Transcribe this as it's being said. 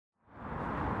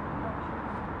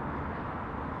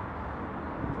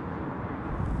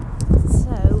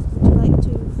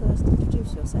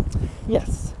yourself?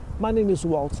 Yes, my name is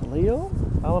Leal.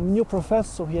 I'm a new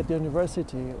professor here at the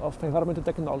University of Environmental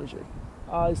Technology.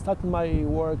 I started my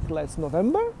work last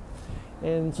November,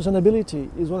 and sustainability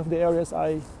is one of the areas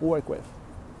I work with.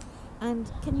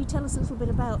 And can you tell us a little bit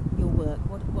about your work?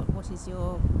 What is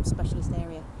your specialist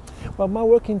area? Well, my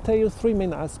work entails three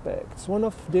main aspects. One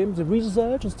of them is the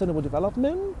research and sustainable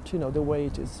development, the way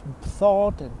it is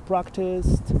thought and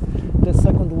practiced. The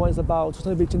second one is about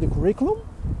sustainability in the curriculum.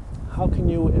 How can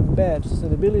you embed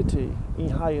sustainability in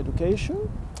higher education?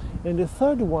 And the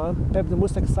third one, perhaps the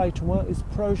most exciting one, is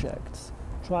projects,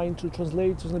 trying to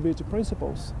translate sustainability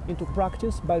principles into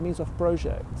practice by means of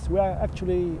projects. We are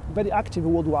actually very active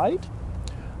worldwide,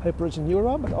 projects in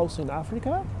Europe, but also in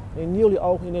Africa, and nearly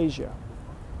all in Asia.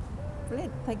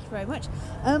 Brilliant, thank you very much.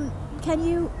 Can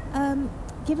you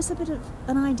give us a bit of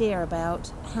an idea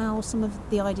about how some of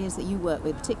the ideas that you work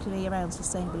with, particularly around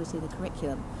sustainability in the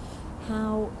curriculum,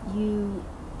 how you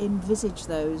envisage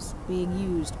those being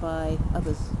used by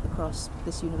others across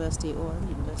this university or other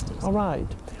universities? All right.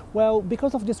 Well,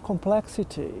 because of this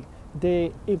complexity,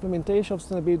 the implementation of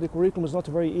sustainability in the curriculum is not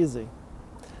very easy.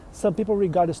 Some people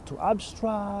regard it as too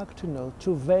abstract,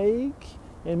 too vague,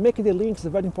 and making the links is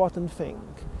a very important thing.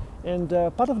 And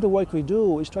part of the work we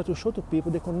do is try to show to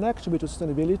people the connection between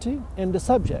sustainability and the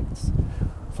subjects.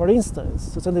 For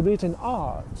instance, sustainability in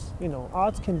arts.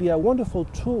 Arts can be a wonderful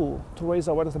tool to raise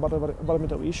awareness about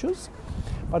environmental issues,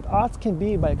 but arts can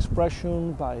be by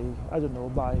expression, by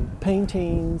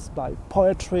paintings, by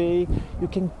poetry. You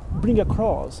can bring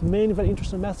across many very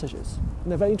interesting messages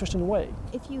in a very interesting way.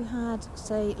 If you had,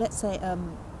 let's say,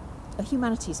 a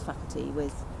humanities faculty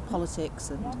with politics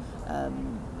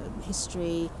and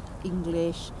history,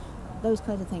 English, those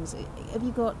kinds of things, have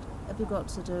you got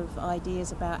sort of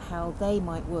ideas about how they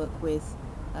might work with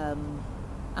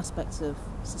aspects of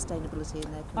sustainability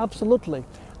in their curriculum? Absolutely.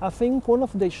 I think one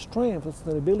of the strengths of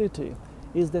sustainability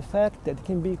is the fact that it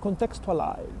can be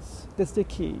contextualized. That's the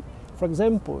key. For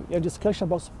example, in a discussion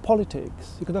about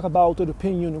politics, you can talk about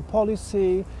European Union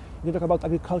policy, you can talk about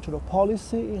agricultural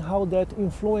policy and how that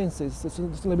influences the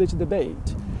sustainability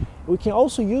debate. We can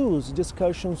also use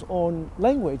discussions on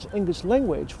language, English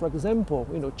language, for example,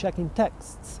 checking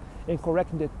texts and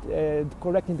correcting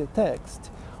the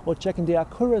text, or checking the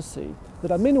accuracy.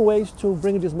 There are many ways to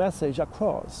bring this message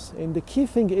across, and the key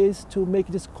thing is to make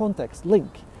this context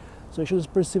link, so it should be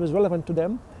perceived as relevant to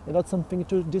them and not something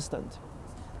too distant.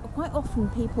 Quite often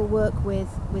people work with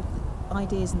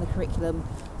ideas in the curriculum.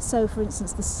 So, for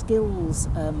instance, the skills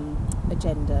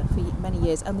agenda for many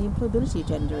years, and the employability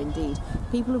agenda indeed.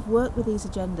 People have worked with these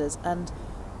agendas, and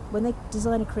when they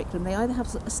design a curriculum, they either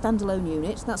have a standalone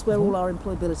unit, that's where all our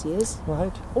employability is,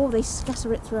 right, or they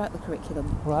scatter it throughout the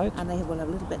curriculum, right, and they will have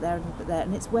a little bit there and a little bit there,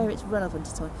 and it's where it's relevant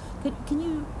at the time. Can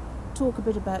you talk a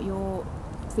bit about your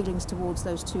feelings towards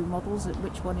those two models,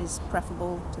 which one is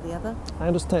preferable to the other? I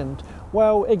understand.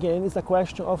 Well, again, it's a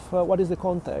question of what is the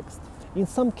context. In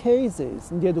some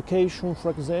cases, in the education,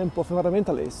 for example, of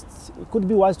environmentalists, it could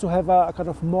be wise to have a kind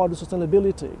of model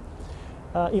sustainability.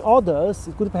 In others,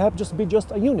 it could perhaps just be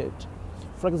a unit.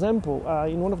 For example,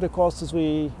 in one of the courses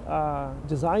we are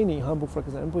designing in Hamburg, for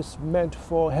example, is meant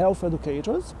for health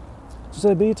educators.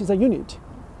 Sustainability is a unit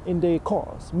in the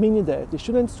course, meaning that the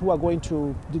students who are going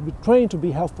to be trained to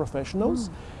be health professionals,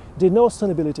 they know what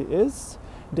sustainability is,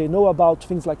 they know about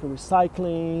things like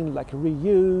recycling, like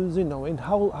reuse, and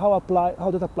how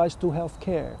that applies to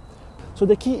healthcare. So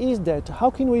the key is that how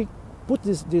can we put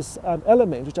these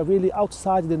elements, which are really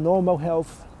outside the normal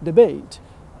health debate,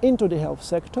 into the health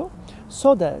sector,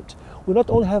 so that we not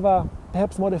only have a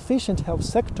perhaps more efficient health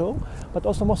sector, but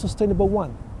also a more sustainable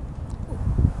one.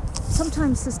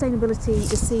 Sometimes sustainability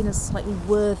is seen as slightly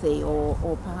worthy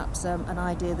or perhaps an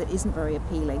idea that isn't very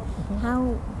appealing.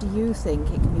 How do you think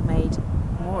it can be made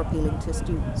more appealing to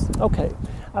students? Okay,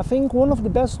 I think one of the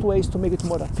best ways to make it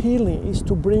more appealing is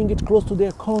to bring it close to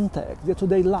their context, their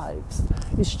today lives.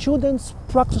 Students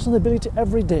practice sustainability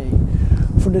every day.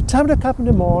 From the time they wake up in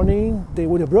the morning,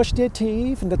 when they brush their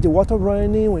teeth and get the water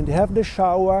running, when they have the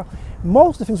shower,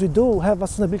 most of the things we do have a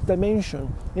sustainability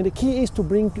dimension. And the key is to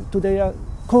bring to their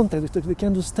context that they can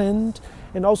understand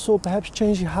and also perhaps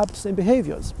change habits and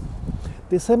behaviors.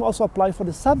 The same also applies for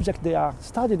the subject they are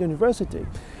studying at the university.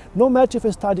 No matter if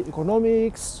you study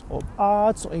economics or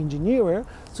arts or engineering,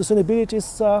 sustainability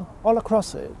is all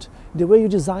across it. The way you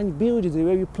design buildings, the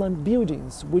way you plan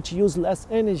buildings, which use less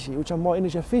energy, which are more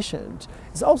energy efficient,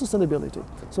 is also sustainability.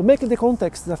 So making the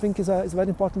context, I think, is a very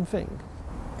important thing.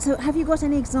 So have you got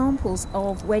any examples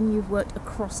of when you've worked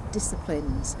across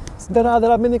disciplines? There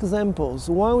are many examples.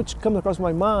 One which comes across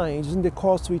my mind is in the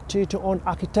course we teach on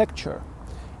architecture.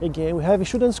 Again, we have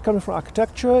students coming from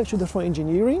architecture, students from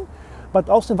engineering, but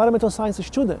also environmental science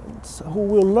students who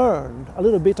will learn a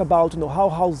little bit about how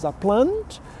houses are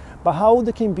planned, but how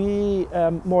they can be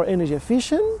more energy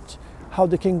efficient, how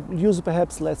they can use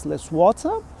perhaps less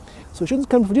water. So students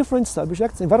come from different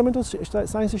subjects, environmental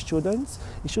science students,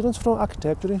 students from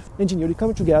architecture, engineering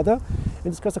come together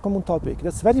and discuss a common topic.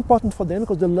 That's very important for them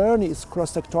because the learning is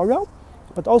cross-sectorial,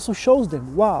 but also shows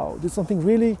them, wow, this is something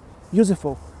really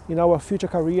useful in our future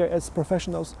career as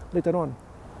professionals later on.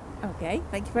 Okay,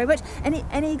 thank you very much.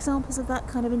 Any examples of that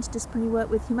kind of interdisciplinary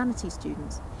work with humanities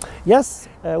students? Yes,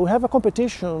 we have a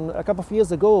competition a couple of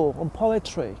years ago on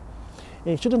poetry.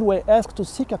 And students were asked to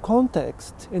seek a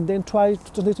context and then try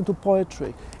to translate into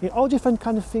poetry. And all different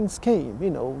kind of things came,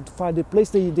 to find the place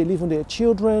they live with their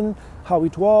children, how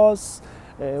it was.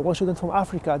 One student from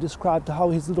Africa described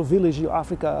how his little village in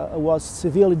Africa was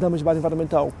severely damaged by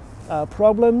environmental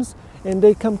problems. And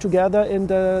they come together and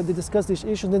they discuss these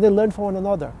issues and they learn from one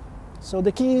another. So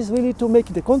the key is really to make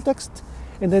the context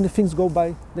and then things go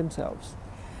by themselves.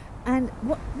 And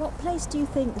what place do you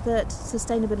think that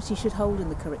sustainability should hold in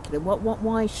the curriculum?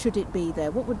 Why should it be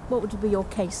there? What would be your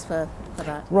case for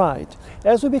that? Right.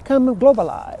 As we become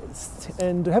globalized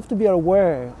and have to be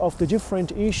aware of the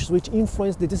different issues which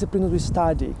influence the disciplines we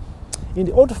study. In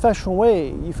the old-fashioned way,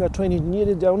 if you are trained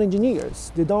engineers, they're only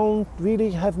engineers. They don't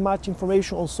really have much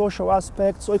information on social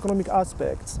aspects or economic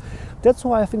aspects. That's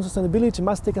why I think sustainability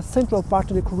must take a central part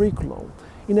in the curriculum,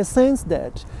 in a sense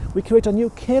that we create a new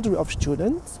cadre of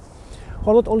students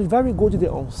who are not only very good in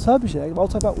their own subject, but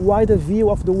also have a wider view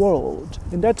of the world.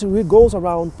 And that really goes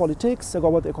around politics,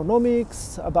 about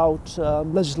economics, about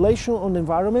legislation on the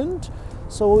environment.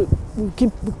 So we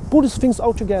can put these things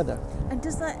all together. And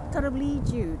does that kind of lead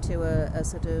you to a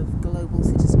sort of global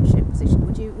citizenship position?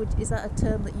 Is that a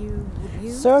term that you would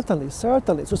use? Certainly.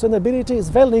 Sustainability is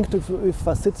very linked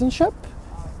with citizenship.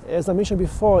 As I mentioned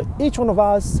before, each one of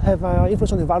us have an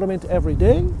influence on the environment every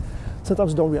day.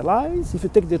 Sometimes you don't realize. If you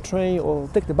take the train or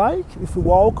take the bike, if you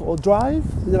walk or drive,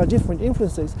 there are different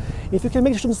influences. If you can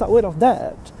make students aware of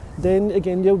that, then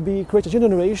again, there will be create a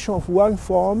generation of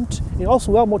well-informed and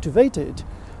also well-motivated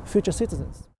future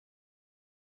citizens.